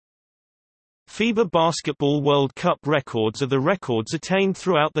FIBA Basketball World Cup records are the records attained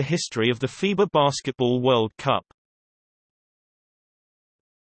throughout the history of the FIBA Basketball World Cup.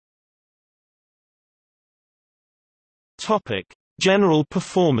 Topic: General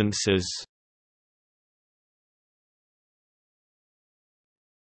performances.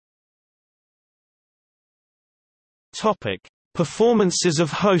 Topic: Performances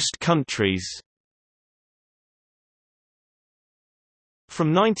of host countries.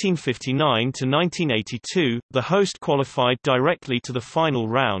 From 1959 to 1982, the host qualified directly to the final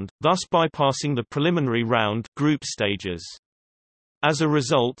round, thus bypassing the preliminary round group stages. As a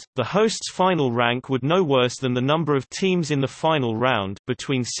result, the host's final rank would no worse than the number of teams in the final round,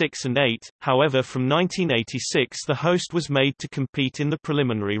 between 6 and 8. However, from 1986 the host was made to compete in the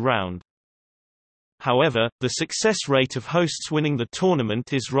preliminary round. However, the success rate of hosts winning the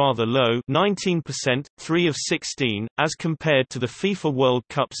tournament is rather low, 19%, 3 of 16, as compared to the FIFA World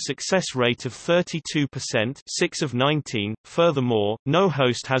Cup's success rate of 32%, 6 of 19. Furthermore, no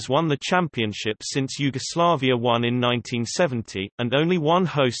host has won the championship since Yugoslavia won in 1970, and only one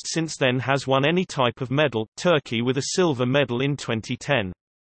host since then has won any type of medal, Turkey with a silver medal in 2010.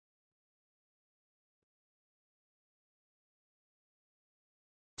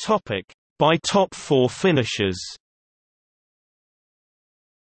 Topic: By top 4 finishers.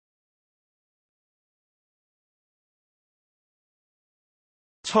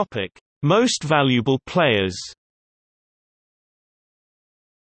 Topic: Most valuable players.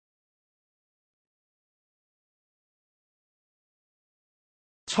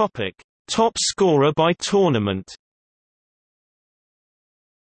 Topic: Top scorer by tournament.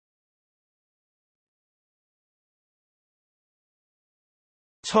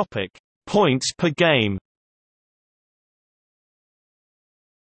 Topic: Points per game.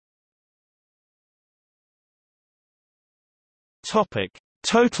 Topic: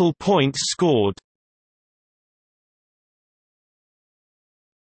 Total points scored.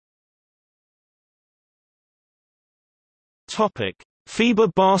 Topic: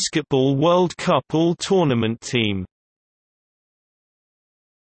 FIBA Basketball World Cup All-Tournament Team.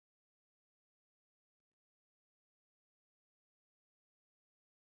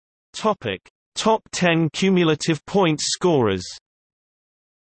 Topic: Top 10 cumulative points scorers.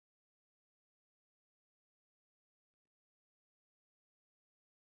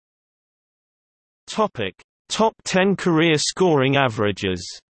 Topic: Top 10 career scoring averages.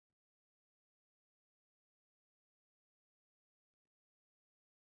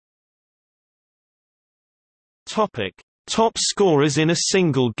 Topic: Top scorers in a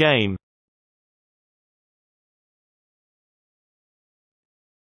single game.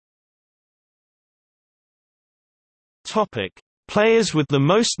 Topic: Players with the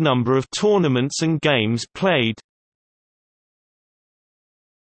most number of tournaments and games played.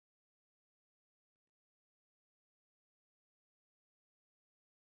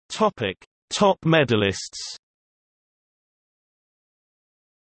 Topic: Top medalists.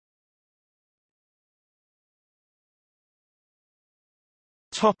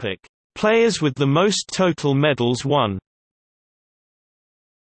 Topic: Players with the most total medals won.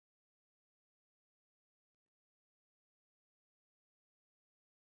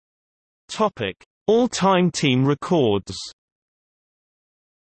 Topic: All-time team records.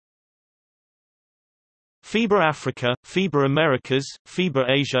 FIBA Africa, FIBA Americas, FIBA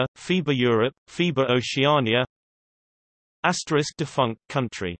Asia, FIBA Europe, FIBA Oceania. * Defunct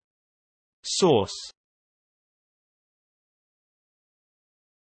country. Source.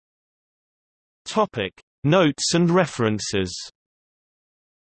 Topic: Notes and references.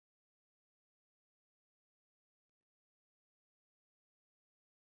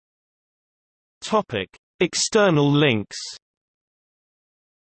 Topic: External links.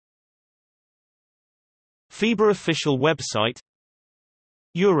 FIBA official website.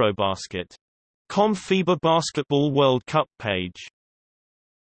 Eurobasket.com FIBA Basketball World Cup page.